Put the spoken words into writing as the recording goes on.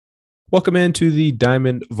Welcome into the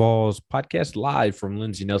Diamond Vols podcast live from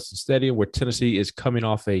Lindsey Nelson Stadium, where Tennessee is coming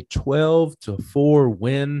off a 12-4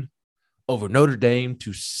 win over Notre Dame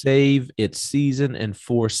to save its season and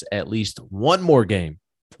force at least one more game.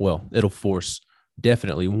 Well, it'll force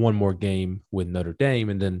definitely one more game with Notre Dame,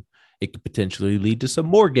 and then it could potentially lead to some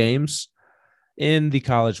more games in the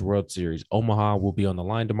College World Series. Omaha will be on the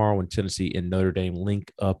line tomorrow when Tennessee and Notre Dame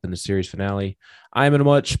link up in the series finale. I'm in a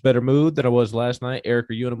much better mood than I was last night. Eric,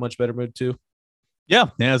 are you in a much better mood too? Yeah,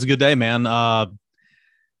 it's a good day, man.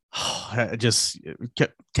 It just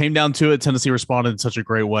came down to it. Tennessee responded in such a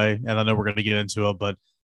great way, and I know we're going to get into it, but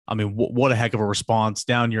I mean, what a heck of a response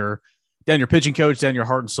down your pitching coach, down your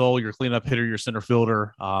heart and soul, your cleanup hitter, your center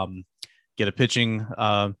fielder. Get a pitching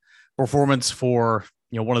performance for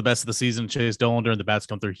one of the best of the season, Chase Dollander, and the bats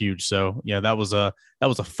come through huge. So yeah, that was a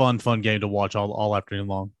fun game to watch all afternoon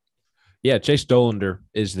long. Yeah, Chase Dollander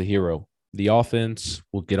is the hero. The offense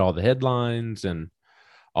will get all the headlines and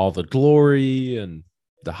all the glory and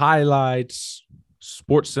the highlights.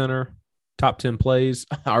 Sports Center, top 10 plays,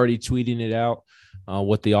 already tweeting it out,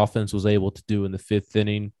 what the offense was able to do in the fifth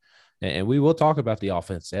inning. And we will talk about the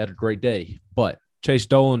offense. They had a great day. But Chase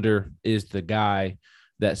Dollander is the guy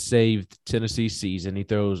that saved Tennessee's season. He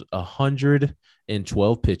throws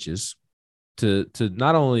 112 pitches to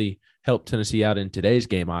not only help Tennessee out in today's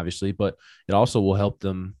game, obviously, but it also will help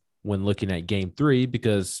them when looking at game 3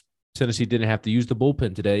 because Tennessee didn't have to use the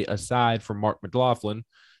bullpen today aside from Mark McLaughlin.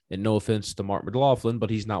 And no offense to Mark McLaughlin, but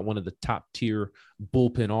he's not one of the top tier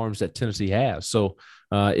bullpen arms that Tennessee has. So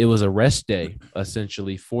it was a rest day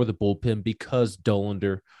essentially for the bullpen because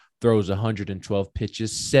Dollander throws 112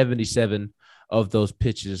 pitches. 77 of those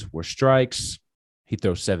pitches were strikes. He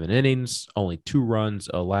throws 7 innings, only 2 runs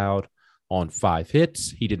allowed on 5 hits.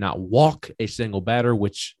 He did not walk a single batter,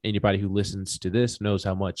 which anybody who listens to this knows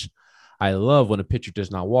how much I love when a pitcher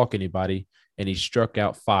does not walk anybody. And he struck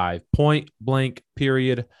out 5. Point blank,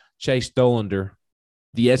 period. Chase Dollander,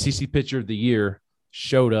 the SEC pitcher of the year,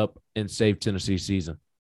 showed up and saved Tennessee's season.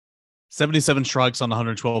 77 strikes on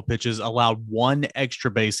 112 pitches, allowed 1 extra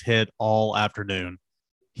base hit all afternoon.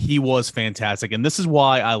 He was fantastic. And this is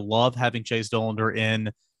why I love having Chase Dollander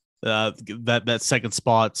in that second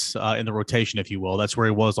spot in the rotation, if you will. That's where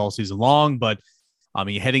he was all season long. But I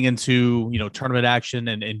mean, heading into tournament action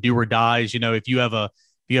and do or dies, if you have a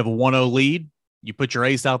 1-0 lead, you put your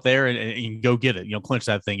ace out there and you can go get it, clinch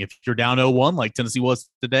that thing. If you're down 0-1 like Tennessee was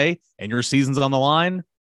today and your season's on the line,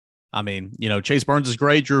 I mean, Chase Burns is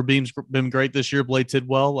great. Drew Beam's been great this year. Blade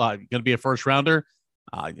Tidwell, going to be a first rounder.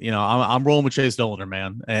 I'm rolling with Chase Dollander,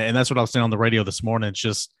 man. And that's what I was saying on the radio this morning. It's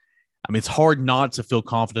just, I mean, it's hard not to feel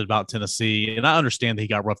confident about Tennessee. And I understand that he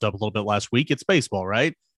got roughed up a little bit last week. It's baseball,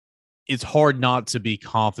 right? It's hard not to be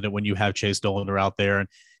confident when you have Chase Dollander out there. And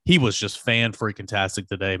he was just fan freaking tastic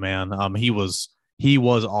today, man. He was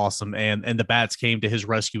awesome, and the bats came to his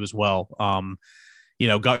rescue as well.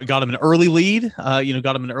 Got him an early lead. And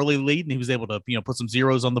he was able to put some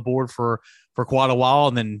zeros on the board for quite a while.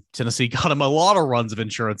 And then Tennessee got him a lot of runs of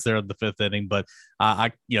insurance there in the 5th inning. But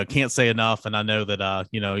I can't say enough, and I know that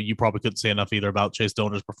you probably couldn't say enough either about Chase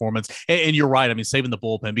Dollander's performance. And you're right. I mean, saving the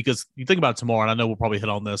bullpen, because you think about it tomorrow, and I know we'll probably hit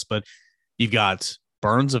on this, but you've got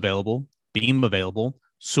Burns available, Beam available.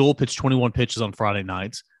 Sewell pitched 21 pitches on Friday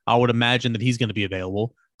nights. I would imagine that he's going to be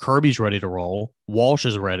available. Kirby's ready to roll. Walsh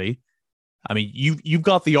is ready. I mean, you've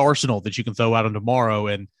got the arsenal that you can throw out on tomorrow,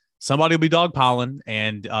 and somebody will be dogpiling.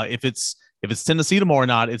 And if it's Tennessee tomorrow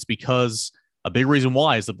night, it's because a big reason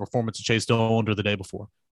why is the performance of Chase Dollander the day before.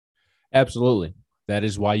 Absolutely. That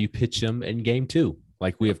is why you pitch him in game 2,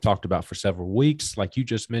 like we have talked about for several weeks. Like you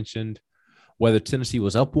just mentioned, whether Tennessee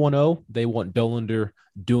was up 1-0, they want Dollander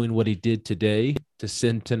doing what he did today to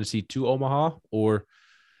send Tennessee to Omaha, or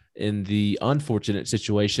in the unfortunate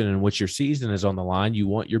situation in which your season is on the line, you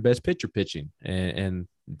want your best pitcher pitching. And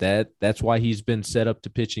that's why he's been set up to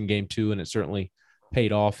pitch in game 2, and it certainly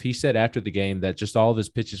paid off. He said after the game that just all of his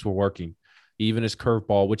pitches were working, even his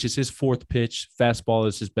curveball, which is his 4th pitch. Fastball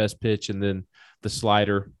is his best pitch, and then the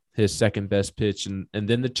slider, his 2nd best pitch, and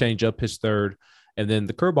then the changeup, his 3rd. And then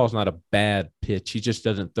the curveball is not a bad pitch. He just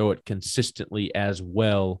doesn't throw it consistently as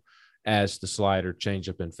well as the slider,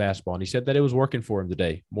 changeup, and fastball. And he said that it was working for him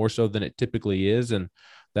today, more so than it typically is. And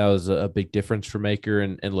that was a big difference for Maker.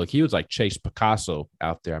 And look, he was like Chase Picasso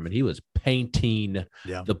out there. I mean, he was painting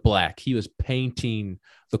the black. He was painting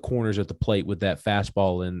the corners at the plate with that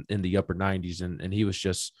fastball in the upper 90s. And he was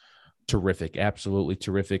just terrific, absolutely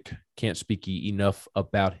terrific. Can't speak enough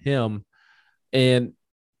about him. And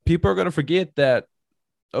people are going to forget that,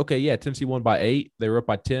 okay, yeah, Tennessee won by 8. They were up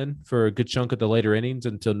by 10 for a good chunk of the later innings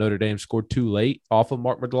until Notre Dame scored 2 late off of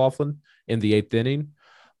Mark McLaughlin in the 8th inning.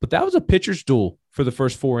 But that was a pitcher's duel for the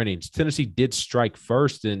first 4 innings. Tennessee did strike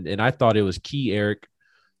first, and I thought it was key, Eric,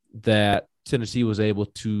 that Tennessee was able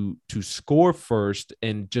to score first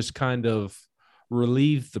and just kind of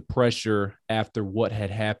relieve the pressure after what had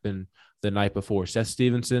happened the night before. Seth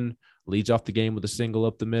Stevenson leads off the game with a single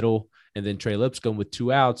up the middle, and then Trey Lipscomb with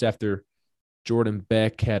 2 outs after Jordan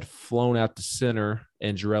Beck had flown out to center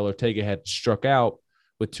and Jarrell Ortega had struck out.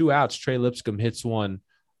 With 2 outs, Trey Lipscomb hits one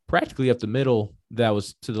practically up the middle that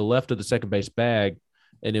was to the left of the second base bag,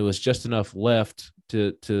 and it was just enough left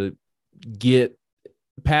to get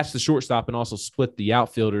past the shortstop and also split the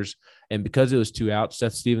outfielders. And because it was 2 outs,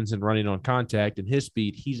 Seth Stevenson running on contact and his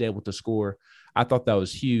speed, he's able to score. I thought that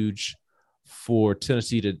was huge for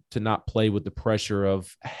Tennessee to not play with the pressure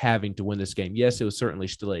of having to win this game. Yes, it was certainly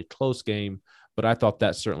still a close game, but I thought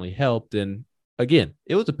that certainly helped. And again,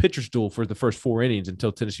 it was a pitcher's duel for the first 4 innings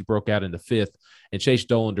until Tennessee broke out in the fifth, and Chase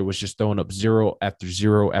Dollander was just throwing up zero after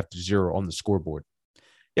zero after zero on the scoreboard.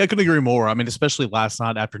 Yeah, I couldn't agree more. I mean, especially last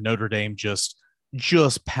night after Notre Dame just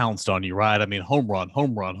pounced on you, right? I mean, home run,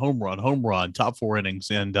 home run, home run, home run, top 4 innings.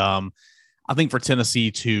 And I think for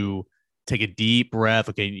Tennessee to take a deep breath,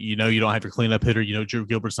 okay, you don't have your cleanup hitter, Drew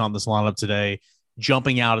Gilbert's on this lineup today,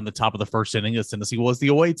 jumping out in the top of the first inning as Tennessee was the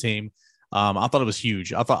away team. I thought it was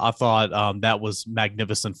huge. I thought that was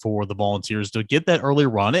magnificent for the Volunteers to get that early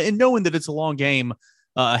run, and knowing that it's a long game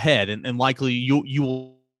ahead, and likely you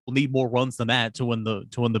will need more runs than that to win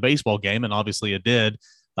the baseball game, and obviously it did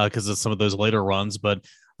because of some of those later runs. But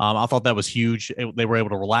I thought that was huge. They were able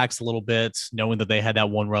to relax a little bit, knowing that they had that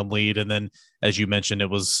 1-run lead, and then as you mentioned, it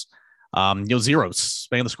was zeros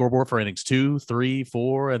spanning the scoreboard for innings 2, 3,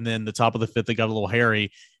 4, and then the top of the fifth, they got a little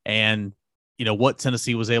hairy. And what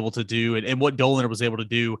Tennessee was able to do and what Dollander was able to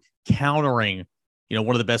do, countering,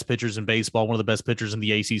 one of the best pitchers in baseball, one of the best pitchers in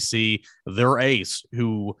the ACC, their ace,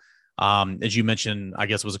 who, as you mentioned, I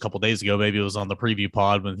guess it was a couple of days ago, maybe it was on the preview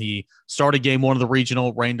pod when he started game 1 of the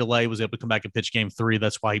regional, rain delay, was able to come back and pitch game 3.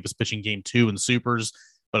 That's why he was pitching game 2 in supers.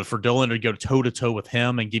 But for Dollander to go toe-to-toe with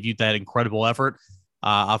him and give you that incredible effort,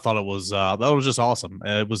 I thought that was just awesome.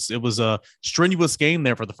 It was a strenuous game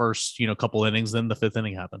there for the first, couple innings. Then the 5th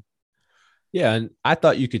inning happened. Yeah, and I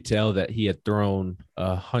thought you could tell that he had thrown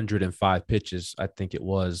 105 pitches, I think it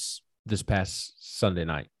was, this past Sunday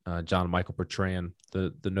night. John Michael Bertrand,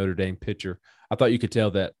 the Notre Dame pitcher, I thought you could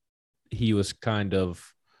tell that he was kind of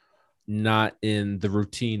not in the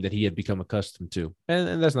routine that he had become accustomed to.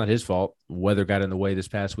 And that's not his fault. Weather got in the way this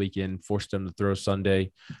past weekend, forced him to throw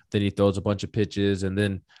Sunday. Then he throws a bunch of pitches, and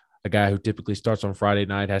then a guy who typically starts on Friday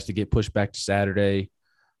night has to get pushed back to Saturday.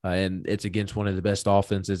 And it's against one of the best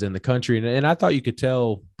offenses in the country. And I thought you could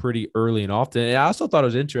tell pretty early and often. And I also thought it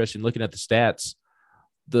was interesting looking at the stats.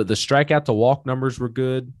 The strikeout to walk numbers were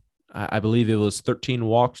good. I believe it was 13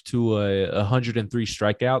 walks to 103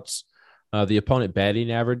 strikeouts. The opponent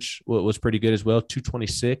batting average was pretty good as well,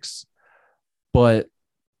 226. But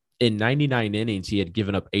in 99 innings, he had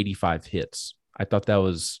given up 85 hits. I thought that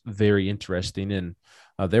was very interesting. And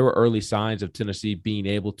there were early signs of Tennessee being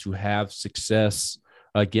able to have success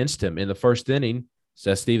against him. In the first inning,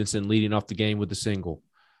 Seth Stevenson leading off the game with a single.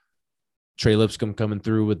 Trey Lipscomb coming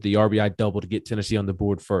through with the RBI double to get Tennessee on the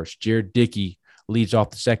board first. Jared Dickey leads off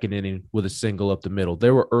the second inning with a single up the middle.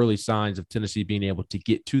 There were early signs of Tennessee being able to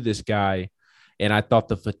get to this guy, and I thought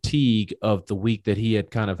the fatigue of the week that he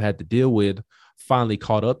had kind of had to deal with finally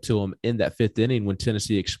caught up to him in that 5th inning when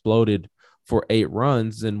Tennessee exploded for 8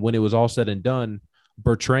 runs. And when it was all said and done,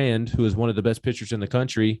 Bertrand, who is one of the best pitchers in the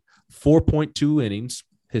country, 4.2 innings,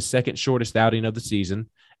 his second shortest outing of the season,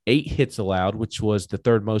 8 hits allowed, which was the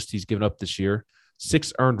 3rd most he's given up this year,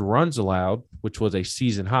 6 earned runs allowed, which was a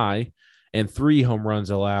season high, and 3 home runs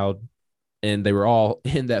allowed, and they were all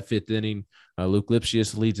in that 5th inning. Luke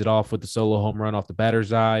Lipsius leads it off with the solo home run off the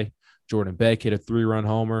batter's eye. Jordan Beck hit a 3-run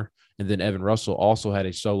homer, and then Evan Russell also had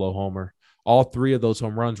a solo homer. All 3 of those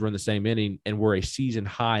home runs were in the same inning and were a season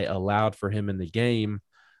high allowed for him in the game.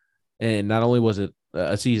 And not only was it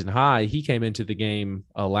a season high, he came into the game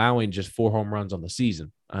allowing just 4 home runs on the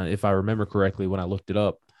season, if I remember correctly when I looked it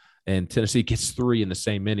up. And Tennessee gets 3 in the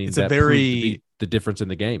same inning. It's the difference in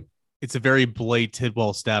the game. It's a very Blake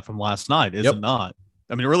Tidwell stat from last night, is it not?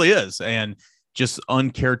 I mean, it really is, and just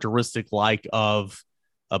uncharacteristic of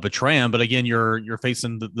Bertrand. But again, you're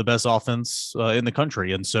facing the best offense in the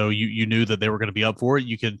country, and so you knew that they were going to be up for it.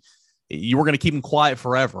 You were going to keep them quiet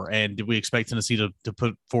forever. And did we expect Tennessee to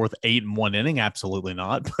put forth 8 in 1 inning? Absolutely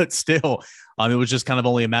not. But still, it was just kind of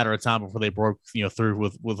only a matter of time before they broke through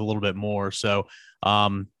with a little bit more. So, I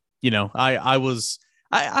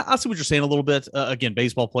see what you're saying a little bit. Again,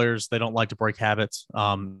 baseball players, they don't like to break habits.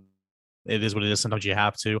 It is what it is. Sometimes you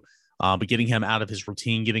have to. But getting him out of his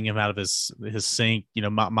routine, getting him out of his sync,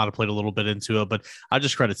 might have played a little bit into it. But I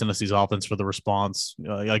just credit Tennessee's offense for the response.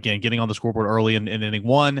 Again, getting on the scoreboard early in inning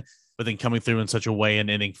 1, but then coming through in such a way in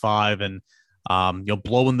inning 5 and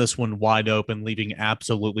blowing this one wide open, leaving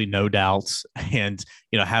absolutely no doubts, and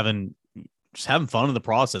having fun in the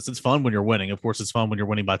process. It's fun when you're winning. Of course, it's fun when you're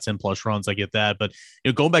winning by 10 plus runs. I get that, but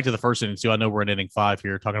going back to the first inning too. I know we're in inning 5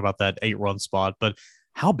 here, talking about that 8-run spot, but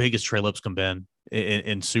how big has Trey Lipscomb been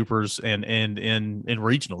in supers and in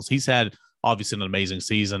regionals? He's had obviously an amazing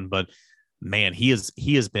season, but man, he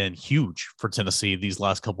has been huge for Tennessee these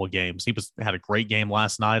last couple of games. He had a great game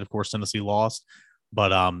last night. Of course, Tennessee lost,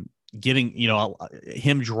 but getting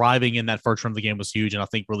him driving in that first run of the game was huge, and I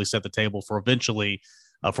think really set the table for eventually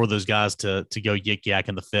for those guys to go yik yak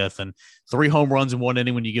in the 5th. And 3 home runs in 1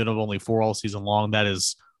 inning when you give them only 4 all season long, that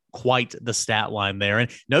is quite the stat line there.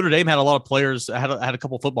 And Notre Dame had a lot of players, had a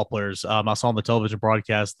couple of football players. I saw on the television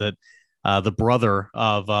broadcast that the brother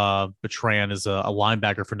of Bertrand is a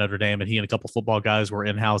linebacker for Notre Dame, and he and a couple of football guys were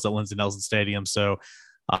in-house at Lindsey Nelson Stadium. So,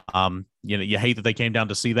 you hate that they came down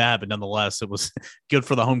to see that, but nonetheless, it was good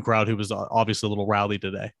for the home crowd, who was obviously a little rowdy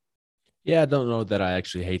today. Yeah, I don't know that I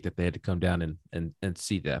actually hate that they had to come down and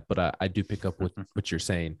see that, but I do pick up what you're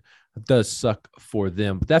saying. It does suck for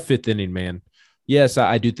them. But that 5th inning, man, yes,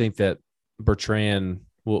 I do think that Bertrand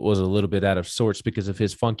was a little bit out of sorts because of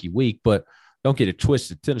his funky week, but don't get it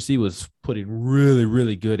twisted. Tennessee was putting really,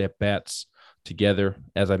 really good at bats together.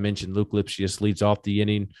 As I mentioned, Luke Lipsius leads off the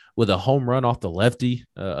inning with a home run off the lefty,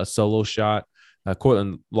 a solo shot.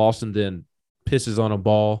 Cortland Lawson then pisses on a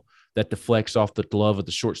ball that deflects off the glove of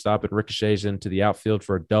the shortstop and ricochets into the outfield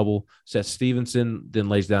for a double. Seth Stevenson then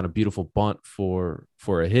lays down a beautiful bunt for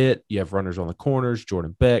a hit. You have runners on the corners.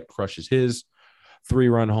 Jordan Beck crushes his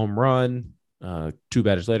 3-run home run. 2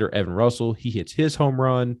 batters later, Evan Russell, he hits his home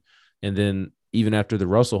run. And then even after the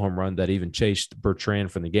Russell home run that even chased Bertrand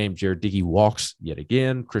from the game, Jared Dickey walks yet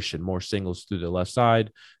again. Christian Moore singles through the left side.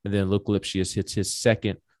 And then Luke Lipsius hits his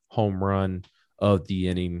 2nd home run of the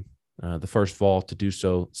inning, the first Vol to do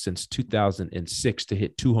so since 2006, to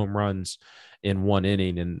hit 2 home runs in 1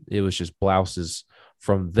 inning. And it was just blouses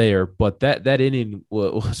from there. But that inning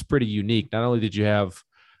was pretty unique. Not only did you have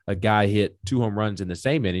a guy hit 2 home runs in the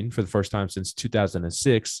same inning for the first time since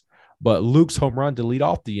 2006, but Luke's home run to lead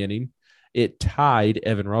off the inning, it tied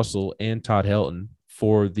Evan Russell and Todd Helton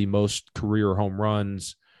for the most career home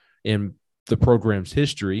runs in the program's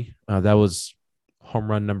history. That was home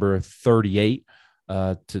run number 38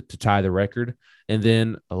 to tie the record. And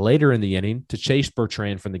then later in the inning, to chase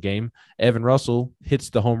Bertrand from the game, Evan Russell hits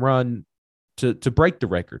the home run to break the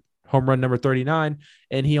record, home run number 39,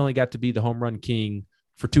 and he only got to be the home run king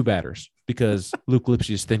for 2 batters because Luke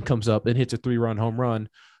Lipsius then comes up and hits a 3-run home run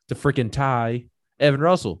to freaking tie Evan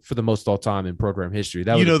Russell for the most all time in program history.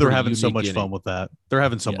 That they're having so much fun with that. They're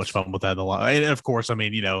having so much fun with that in the line. And of course, I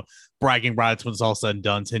mean, bragging rights when it's all said and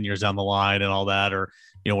done 10 years down the line and all that, or,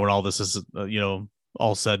 when all this is,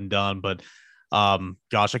 all said and done. But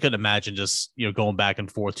gosh, I couldn't imagine just, going back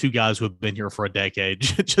and forth. 2 guys who have been here for a decade,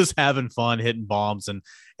 just having fun, hitting bombs.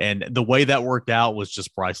 And the way that worked out was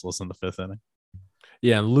just priceless in the 5th inning.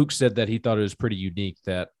 Yeah. And Luke said that he thought it was pretty unique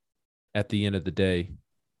that at the end of the day,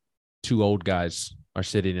 2 old guys are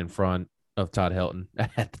sitting in front of Todd Helton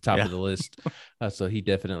at the top of the list. So he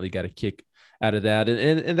definitely got a kick out of that.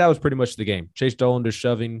 And that was pretty much the game. Chase Dollander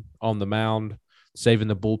shoving on the mound, saving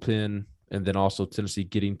the bullpen, and then also Tennessee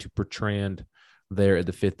getting to Bertrand there at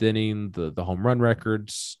the 5th inning, the home run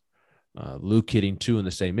records. Luke hitting 2 in the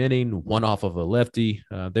same inning, 1 off of a lefty.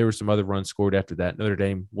 There were some other runs scored after that. Notre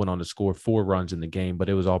Dame went on to score 4 runs in the game, but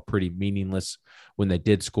it was all pretty meaningless when they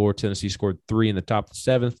did score. Tennessee scored 3 in the top of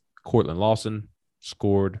the 7th. Cortland Lawson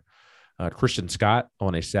scored. Christian Scott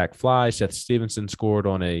on a sac fly. Seth Stevenson scored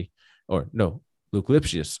on Luke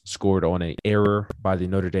Lipsius scored on an error by the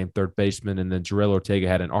Notre Dame third baseman. And then Jarrell Ortega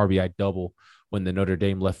had an RBI double when the Notre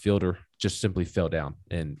Dame left fielder just simply fell down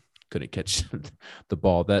and couldn't catch the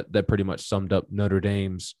ball. That pretty much summed up Notre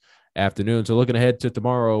Dame's afternoon. So looking ahead to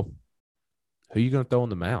tomorrow, who are you going to throw on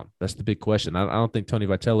the mound? That's the big question. I don't think Tony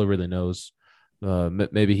Vitello really knows.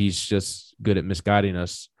 Maybe he's just good at misguiding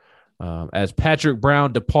us. As Patrick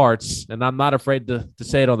Brown departs, and I'm not afraid to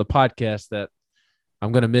say it on the podcast that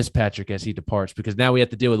I'm going to miss Patrick as he departs, because now we have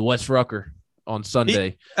to deal with Wes Rucker on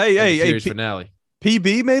Sunday. Series finale.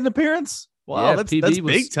 PB made an appearance? Wow, yeah, that's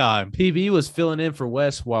big time. PB was filling in for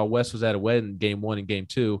Wes while Wes was at a wedding game 1 and game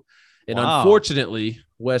 2. And unfortunately,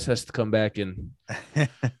 Wes has to come back and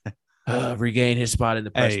regain his spot in the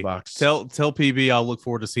press box. Tell PB I'll look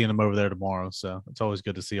forward to seeing him over there tomorrow. So it's always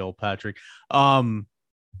good to see old Patrick.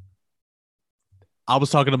 I was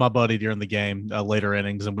talking to my buddy during the game, later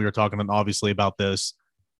innings, and we were talking obviously about this.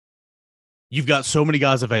 You've got so many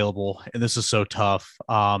guys available, and this is so tough.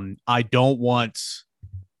 I don't want,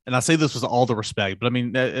 and I say this with all the respect, but I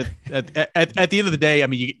mean, at the end of the day, I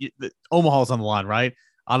mean, Omaha's on the line, right?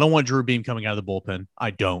 I don't want Drew Beam coming out of the bullpen.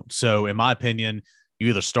 I don't. So, in my opinion, you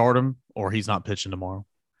either start him or he's not pitching tomorrow.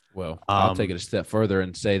 Well, I'll take it a step further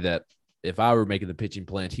and say that if I were making the pitching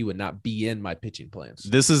plans, he would not be in my pitching plans.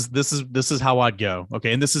 This is how I'd go.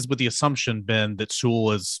 Okay, and this is with the assumption, Ben, that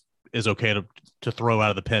Sewell is okay to throw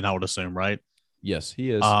out of the pen. I would assume, right? Yes,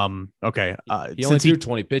 he is. Okay. He only threw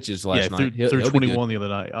 20 pitches last night. Threw 21 the other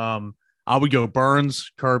night. I would go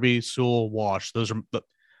Burns, Kirby, Sewell, Wash. Those are the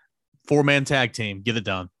 4-man tag team. Get it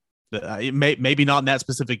done. Maybe not in that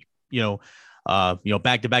specific,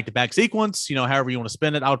 back to back to back sequence. However you want to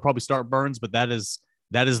spin it. I would probably start Burns, but that is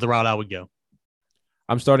the route I would go.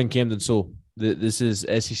 I'm starting Camden Sewell. This is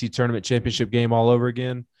SEC tournament championship game all over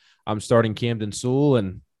again. I'm starting Camden Sewell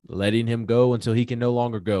and letting him go until he can no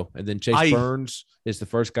longer go. And then Chase Burns is the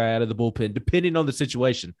first guy out of the bullpen, depending on the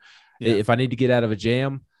situation. Yeah. If I need to get out of a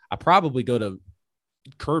jam, I probably go to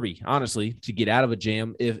Kirby, honestly, to get out of a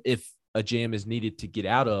jam if a jam is needed to get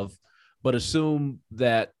out of. But assume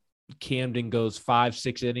that Camden goes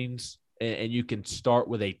 5-6 innings and you can start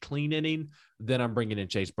with a clean inning, then I'm bringing in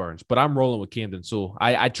Chase Burns. But I'm rolling with Camden Sewell.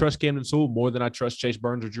 I trust Camden Sewell more than I trust Chase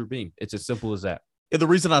Burns or Drew Beam. It's as simple as that. Yeah, the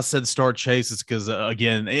reason I said start Chase is because,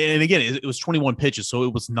 again, it was 21 pitches, so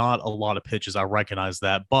it was not a lot of pitches. I recognize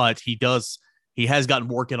that. But he has gotten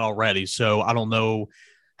work in already, so I don't know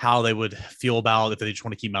how they would feel about if they just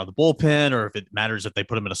want to keep him out of the bullpen or if it matters if they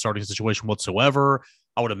put him in a starting situation whatsoever.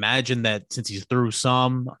 I would imagine that since he's through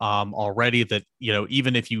some already, that,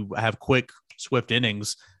 even if you have quick, swift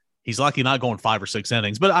innings, he's likely not going 5 or 6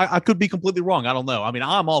 innings. But I could be completely wrong. I don't know. I mean,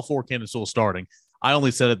 I'm all for Camden Sewell starting. I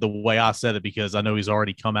only said it the way I said it because I know he's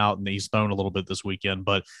already come out and he's thrown a little bit this weekend.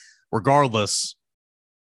 But regardless,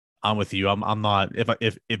 I'm with you. I'm not.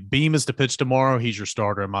 If Beam is to pitch tomorrow, he's your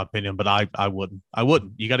starter in my opinion. But I wouldn't.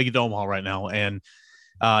 You got to get to Omaha right now, and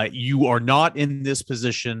you are not in this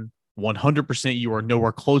position 100%. You are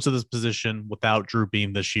nowhere close to this position without Drew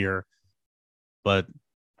Beam this year. But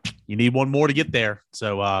you need one more to get there.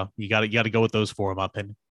 So you got to go with those 4, in my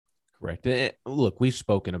opinion. Correct. Look, we've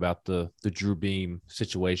spoken about the Drew Beam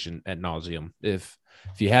situation ad nauseum. If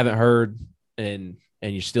you haven't heard and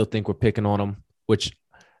you still think we're picking on him, which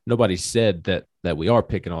nobody said that we are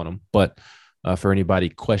picking on him, but for anybody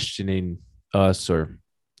questioning us or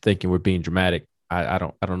thinking we're being dramatic, I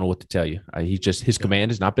don't know what to tell you. His command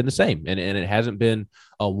has not been the same, and it hasn't been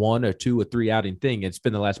a 1 or 2 or 3 outing thing. It's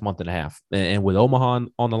been the last month and a half, and with Omaha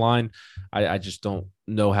on the line, I just don't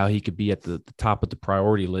know how he could be at the top of the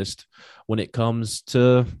priority list when it comes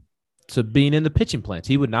to being in the pitching plans.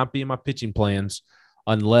 He would not be in my pitching plans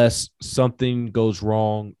unless something goes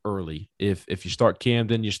wrong early. If you start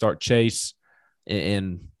Camden, you start Chase,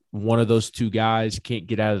 and one of those 2 guys can't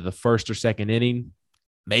get out of the first or second inning,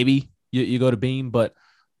 maybe you go to Beam, but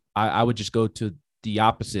I would just go to the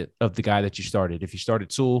opposite of the guy that you started. If you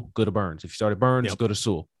started Sewell, go to Burns. If you started Burns, go to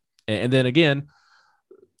Sewell. And then again,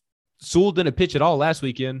 Sewell didn't pitch at all last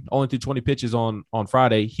weekend, only threw 20 pitches on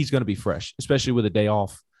Friday. He's going to be fresh, especially with a day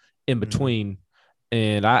off in between.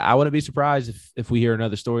 And I wouldn't be surprised if we hear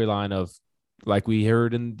another storyline of, like we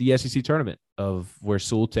heard in the SEC tournament, of where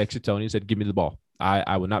Sewell texted Tony and said, give me the ball.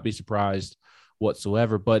 I would not be surprised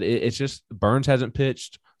whatsoever, but it's just Burns hasn't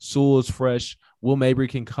pitched. Sewell is fresh. Will Mabry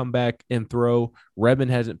can come back and throw. Redmond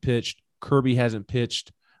hasn't pitched. Kirby hasn't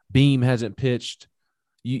pitched. Beam hasn't pitched.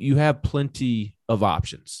 You have plenty of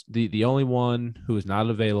options. The only one who is not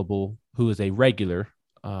available, who is a regular,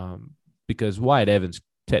 because Wyatt Evans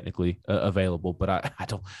technically available, but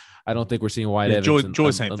I don't think we're seeing Wyatt Evans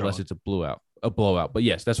Joyce unless it's a blowout. But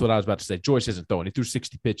yes, that's what I was about to say. Joyce isn't throwing. He threw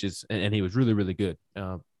 60 pitches and he was really, really good.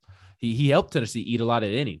 He helped Tennessee eat a lot of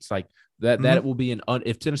innings. Like that will be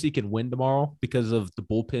if Tennessee can win tomorrow because of the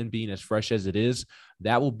bullpen being as fresh as it is,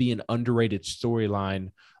 that will be an underrated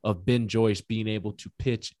storyline of Ben Joyce being able to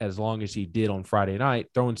pitch as long as he did on Friday night,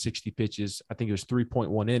 throwing 60 pitches. I think it was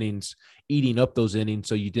 3.1 innings, eating up those innings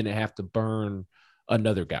so you didn't have to burn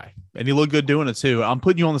another guy. And he looked good doing it too. I'm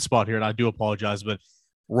putting you on the spot here, and I do apologize, but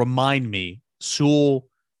remind me, Sewell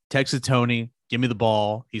texted Tony, give me the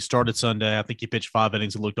ball. He started Sunday. I think he pitched 5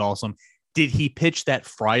 innings. It looked awesome. Did he pitch that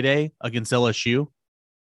Friday against LSU?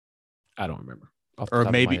 I don't remember. Or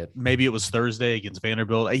maybe it was Thursday against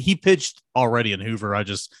Vanderbilt. He pitched already in Hoover. I'm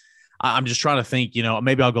just trying to think,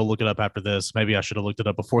 maybe I'll go look it up after this. Maybe I should have looked it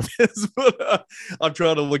up before this, but I'm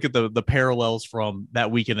trying to look at the parallels from that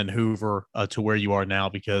weekend in Hoover to where you are now,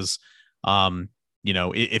 because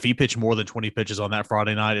if he pitched more than 20 pitches on that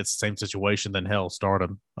Friday night, it's the same situation. Then hell, start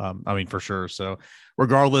him. For sure. So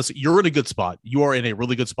regardless, you're in a good spot. You are in a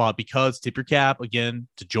really good spot because tip your cap again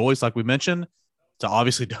to Joyce, like we mentioned, to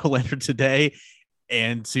obviously Dollander today,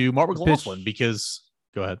 and to Mark McLaughlin because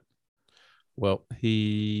go ahead. Well,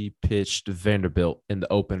 he pitched Vanderbilt in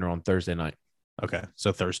the opener on Thursday night. Okay,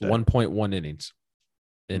 so Thursday. 1.1 innings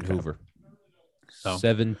in Hoover. So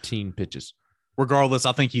 17 pitches. Regardless,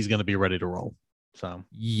 I think he's going to be ready to roll. So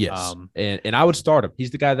yes, and I would start him.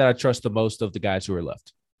 He's the guy that I trust the most of the guys who are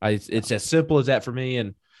left. It's as simple as that for me,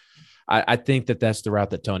 and I think that's the route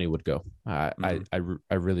that Tony would go. I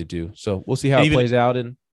really do. So we'll see how it plays out.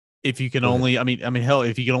 And if you can only, hell,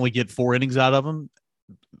 if you can only get 4 innings out of him,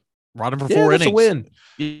 ride him for 4 innings. That's a win.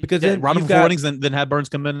 Because then ride him for 4 innings, then have Burns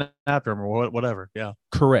come in after him or whatever. Yeah,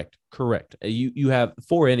 correct. You have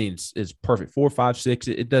 4 innings is perfect. 4, 5, 6.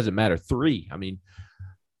 It doesn't matter. 3.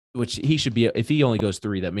 Which he should be. If he only goes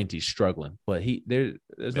 3, that means he's struggling. But there's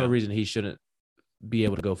no reason he shouldn't be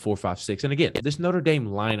able to go 4, 5, 6. And again, this Notre Dame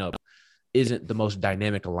lineup isn't the most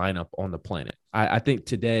dynamic lineup on the planet. I think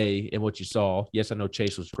today, and what you saw, yes, I know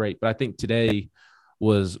Chase was great, but I think today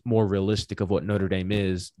was more realistic of what Notre Dame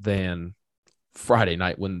is than Friday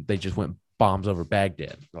night when they just went bombs over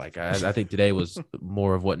Baghdad. Like I think today was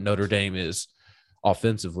more of what Notre Dame is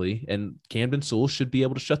offensively, and Camden Sewell should be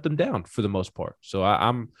able to shut them down for the most part. So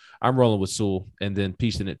I'm rolling with Sewell and then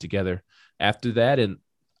piecing it together after that. And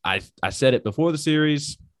I said it before the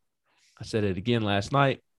series. I said it again last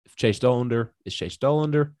night. If Chase Dollander is Chase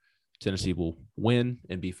Dollander, Tennessee will win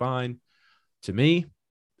and be fine. To me,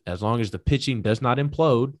 as long as the pitching does not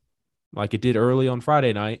implode like it did early on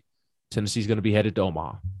Friday night, Tennessee's going to be headed to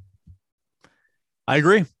Omaha. I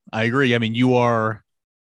agree. You are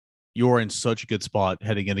in such a good spot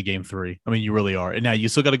heading into game 3. You really are. And now you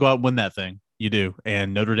still got to go out and win that thing. You do.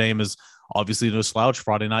 And Notre Dame is obviously no slouch.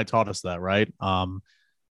 Friday night taught us that, right?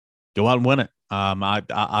 Go out and win it.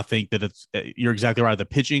 I think that you're exactly right. The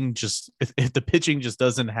pitching if the pitching just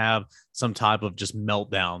doesn't have some type of just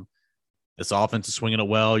meltdown, this offense is swinging it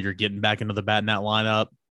well. You're getting back into the bat in that lineup.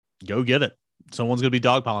 Go get it. Someone's going to be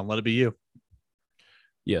dogpiling. Let it be you.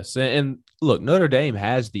 Yes. And look, Notre Dame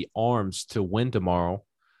has the arms to win tomorrow.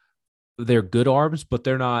 They're good arms, but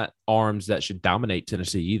they're not arms that should dominate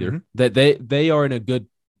Tennessee either. Mm-hmm. That they are in a good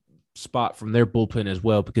spot from their bullpen as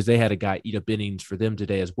well, because they had a guy eat up innings for them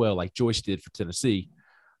today as well, like Joyce did for Tennessee.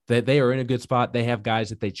 That they are in a good spot. They have guys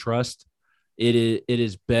that they trust. It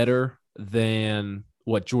is better than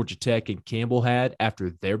what Georgia Tech and Campbell had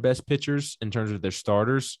after their best pitchers in terms of their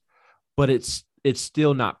starters, but it's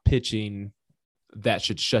still not pitching that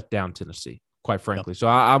should shut down Tennessee, quite frankly. Yep. So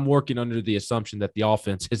I'm working under the assumption that the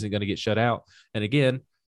offense isn't going to get shut out. And again,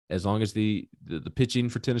 as long as the pitching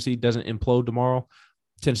for Tennessee doesn't implode tomorrow,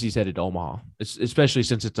 Tennessee's headed to Omaha, especially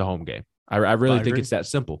since it's a home game. I really think it's that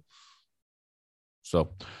simple.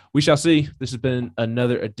 So we shall see. This has been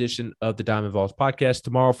another edition of the Diamond Vols podcast.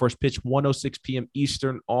 Tomorrow, first pitch, 1:06 p.m.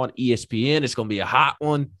 Eastern on ESPN. It's going to be a hot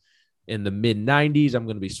one in the mid-90s. I'm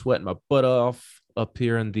going to be sweating my butt off up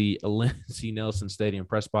here in the Lindsey Nelson Stadium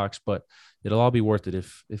press box, but it'll all be worth it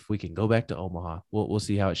if we can go back to Omaha. We'll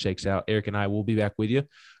see how it shakes out. Eric and I will be back with you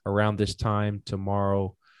around this time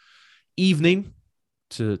tomorrow evening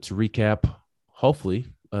to recap, hopefully,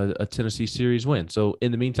 a Tennessee series win. So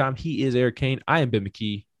in the meantime, he is Eric Kane. I am Ben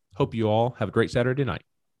McKee. Hope you all have a great Saturday night.